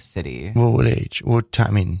 New York City. What age? What time?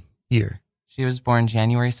 I mean, year? She was born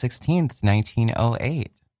January 16th, 1908.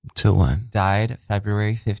 Till when? Died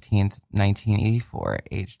February 15th, 1984,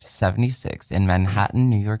 aged 76 in Manhattan,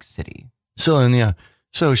 New York City. So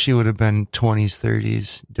she would have been 20s,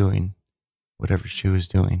 30s doing whatever she was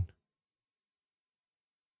doing.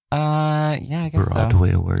 Yeah, I guess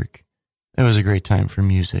Broadway work. It was a great time for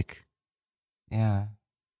music. Yeah.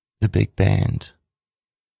 The big band.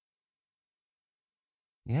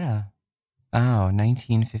 Yeah. Oh,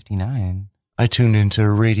 1959. I tuned into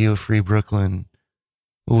Radio Free Brooklyn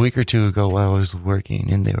a week or 2 ago while I was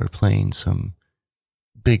working, and they were playing some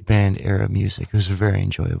big band era music. It was very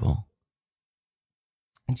enjoyable.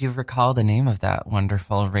 Do you recall the name of that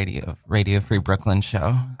wonderful Radio Free Brooklyn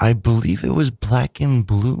show? I believe it was Black and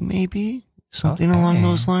Blue, maybe? Something along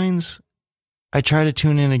those lines. I tried to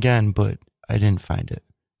tune in again, but I didn't find it.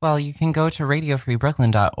 Well, you can go to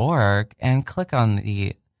radiofreebrooklyn.org and click on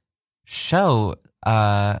the show.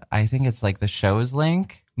 I think it's like the shows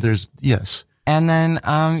link. Yes. And then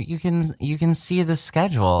you can see the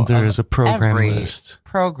schedule. There of is a program every list.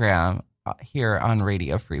 program here on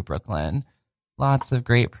Radio Free Brooklyn. Lots of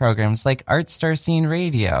great programs like Art Star Scene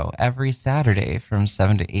Radio every Saturday from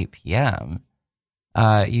 7 to 8 p.m.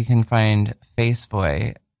 You can find Face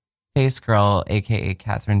Boy, Face Girl, aka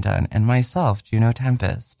Catherine Dunn, and myself, Juno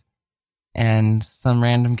Tempest, and some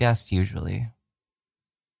random guest usually.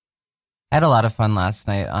 I had a lot of fun last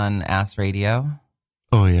night on Ass Radio.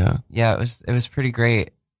 Oh yeah. Yeah, it was pretty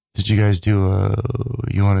great. Did you guys do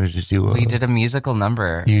you wanted to do We did a musical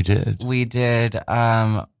number. You did. We did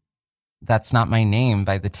That's Not My Name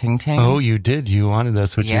by the Ting Tings. Oh, you did. You wanted,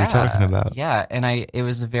 that's what you were talking about. Yeah, and it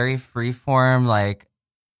was a very free form, like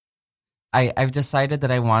I've decided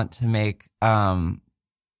that I want to make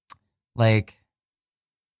like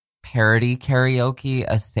parody karaoke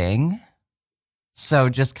a thing. So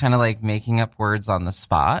just kind of like making up words on the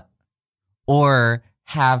spot, or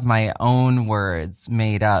have my own words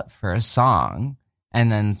made up for a song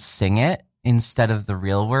and then sing it instead of the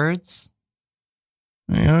real words.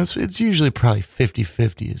 You know, it's usually probably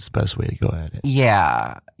 50-50 is the best way to go at it.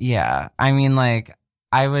 Yeah. Yeah. I mean, like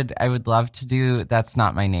I would love to do That's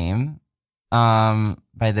Not My Name by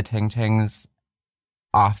the Ting Tings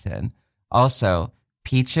often. Also,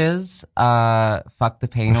 Peaches, Fuck the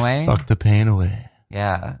Pain Away. Fuck the Pain Away.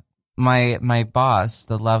 Yeah. My boss,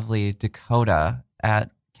 the lovely Dakota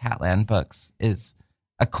at Catland Books, is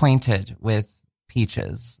acquainted with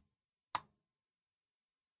Peaches,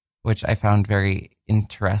 which I found very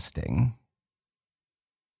interesting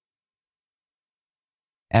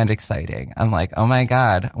and exciting. I'm like, oh my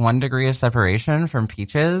God, 1 degree of separation from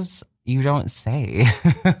Peaches? You don't say.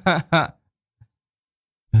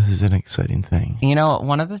 This is an exciting thing. You know,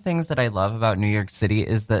 one of the things that I love about New York City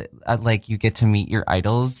is that like you get to meet your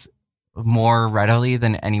idols more readily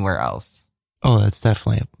than anywhere else. Oh, that's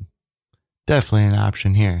definitely an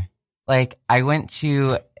option here. Like I went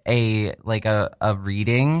to a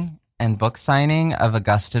reading and book signing of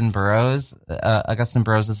Augustin Burroughs'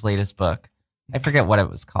 latest book. I forget what it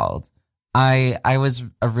was called. I was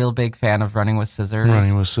a real big fan of Running with Scissors.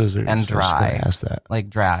 Running with Scissors. And Dry. Ask that. Like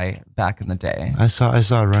Dry back in the day. I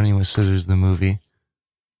saw Running with Scissors, the movie.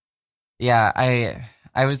 Yeah,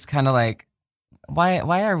 I was kind of like, why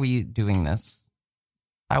are we doing this?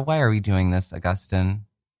 Why are we doing this, Augustine?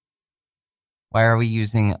 Why are we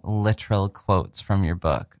using literal quotes from your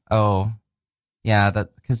book? Oh, yeah,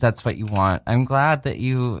 that's because that's what you want. I'm glad that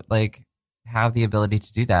you like have the ability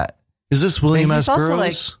to do that. Is this William S. Also, Burroughs?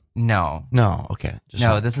 like, no, okay.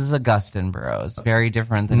 This is Augustin Burroughs. Very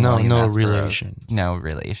different than William S. relation. Burroughs. No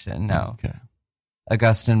relation. No. Okay.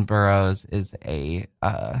 Augustin Burroughs is a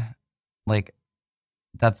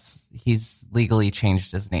he's legally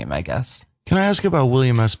changed his name, I guess. Can I ask about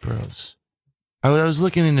William S. Burroughs? I was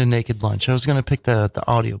looking into Naked Lunch. I was going to pick the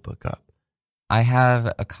audiobook up. I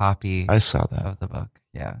have a copy. I saw that of the book.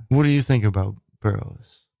 Yeah. What do you think about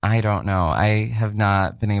Burroughs? I don't know. I have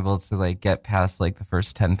not been able to like get past like the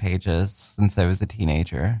first 10 pages since I was a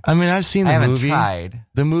teenager. I mean, I've seen the movie. I haven't tried.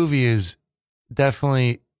 The movie is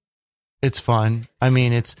definitely, it's fun. I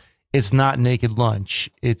mean, it's not Naked Lunch.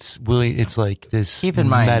 It's like this. Keep in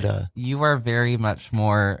mind, meta. You are very much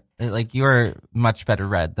more like you are much better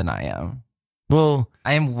read than I am. Well,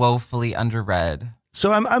 I am woefully underread.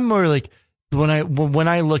 So I'm more like when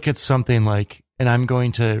I look at something like, and I'm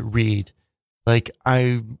going to read, like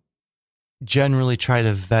I generally try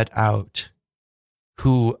to vet out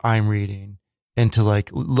who I'm reading and to like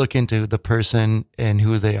look into the person and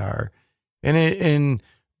who they are. And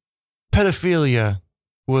pedophilia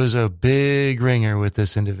was a big ringer with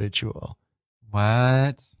this individual.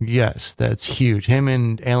 What? Yes, that's huge. Him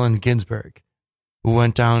and Allen Ginsberg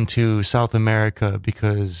went down to South America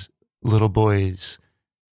because little boys,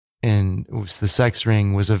 and the sex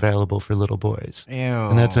ring was available for little boys. Ew.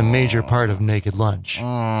 And that's a major part of Naked Lunch.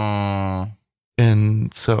 Mm.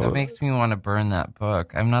 And so that makes me want to burn that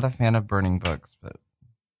book. I'm not a fan of burning books, but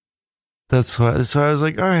that's why I was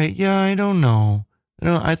like, all right, yeah, I don't know.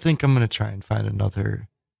 I think I'm going to try and find another.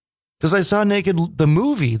 Because I saw Naked, the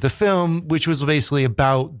movie, the film, which was basically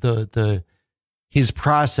about his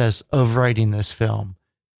process of writing this film.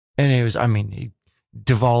 And it was, I mean, it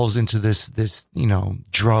devolves into this,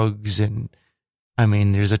 drugs. And I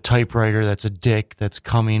mean, there's a typewriter that's a dick that's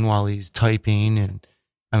coming while he's typing. And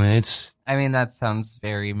I mean, that sounds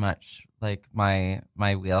very much like my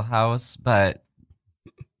wheelhouse, but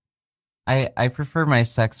I prefer my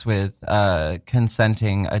sex with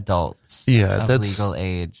consenting adults of legal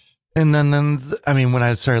age. And then when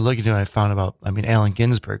I started looking at it, I found out, Allen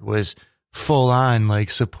Ginsberg was full on like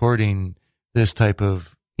supporting this type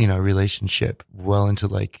of, relationship well into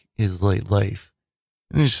like his late life.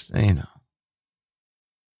 And it's,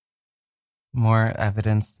 More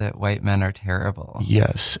evidence that white men are terrible.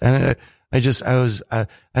 yes. And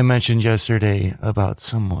I mentioned yesterday about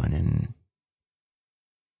someone,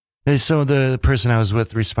 and so the person I was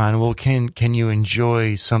with responded, well, can you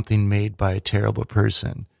enjoy something made by a terrible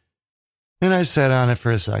person? And I sat on it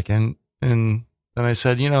for a second, and then I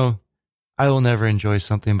said, I will never enjoy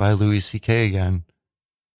something by Louis C.K. again.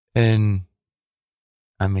 And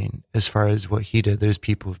I mean, as far as what he did, there's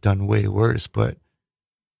people who've done way worse, but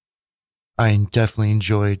I definitely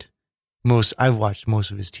enjoyed I've watched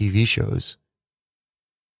most of his TV shows.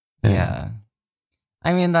 And Yeah.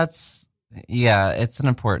 I mean, it's an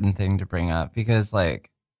important thing to bring up because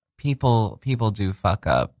like people do fuck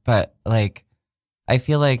up, but like, I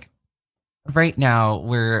feel like right now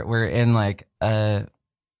we're in like a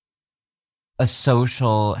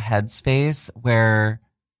social headspace where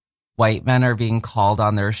white men are being called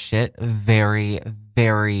on their shit very,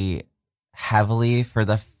 very heavily for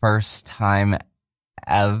the first time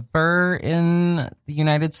ever in the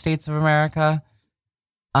United States of America.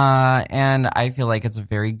 And I feel like it's a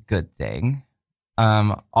very good thing.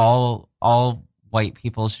 All white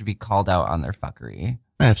people should be called out on their fuckery.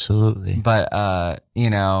 Absolutely. But,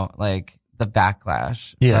 like the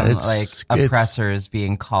backlash Yeah, from oppressors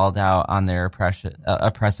being called out on their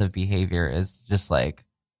oppressive behavior is just like,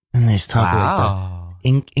 and they talk wow. like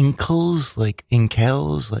the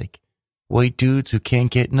incels, like white dudes who can't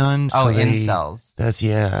get none. So incels. That's,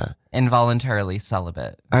 yeah. Involuntarily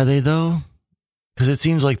celibate. Are they though? Because it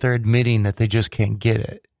seems like they're admitting that they just can't get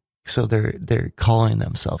it. So they're calling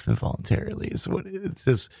themselves involuntarily. Is what it's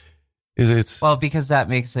just. It's well, because that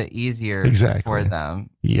makes it easier for them.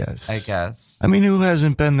 Yes, I guess. I mean, who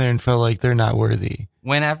hasn't been there and felt like they're not worthy?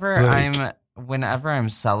 Whenever I'm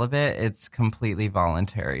celibate, it's completely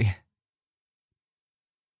voluntary.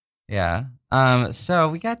 Yeah. So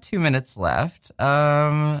we got 2 minutes left.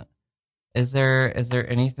 Is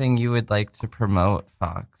there anything you would like to promote,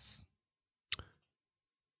 Fox?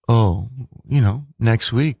 Oh,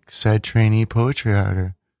 next week, Sad Trainee Poetry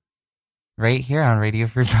Hour. Right here on Radio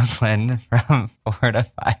Free Brooklyn from 4 to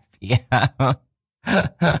 5 p.m.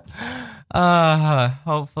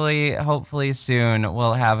 Hopefully soon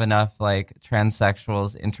we'll have enough like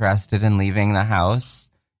transsexuals interested in leaving the house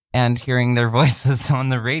and hearing their voices on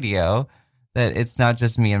the radio that it's not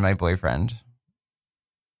just me and my boyfriend.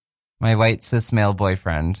 My white cis male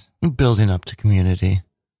boyfriend. Building up to community.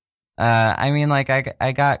 I mean, like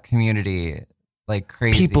I got community like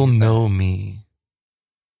crazy. People know me.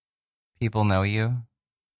 People know you?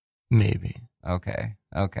 Maybe. Okay.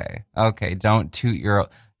 Don't toot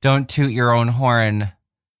your own horn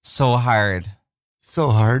so hard. So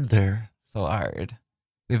hard there. So hard.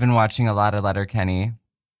 We've been watching a lot of Letterkenny.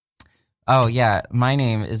 Oh yeah, my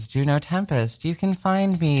name is Juno Tempest. You can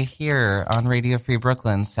find me here on Radio Free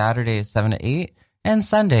Brooklyn Saturdays 7 to 8 and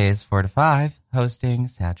Sundays 4 to 5, hosting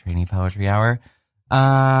Sad Trainee Poetry Hour.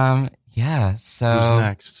 Yeah. So who's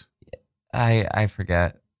next? I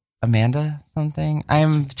forget. Amanda something.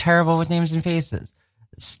 I'm terrible with names and faces.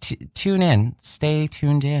 Tune in. Stay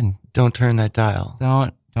tuned in. Don't turn that dial.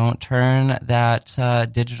 Don't turn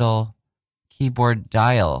that digital keyboard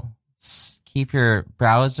dial. Keep your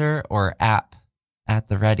browser or app at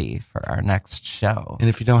the ready for our next show. And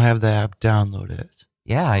if you don't have the app, download it.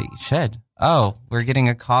 Yeah, you should. Oh, we're getting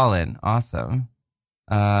a call in. Awesome.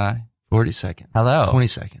 40 seconds. Hello. 20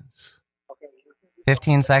 seconds.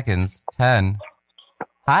 15 seconds. 10.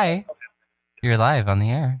 Hi. You're live on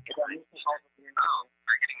the air.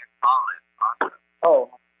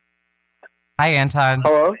 Oh. Hi, Anton.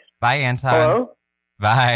 Hello? Bye, Anton. Hello? Bye.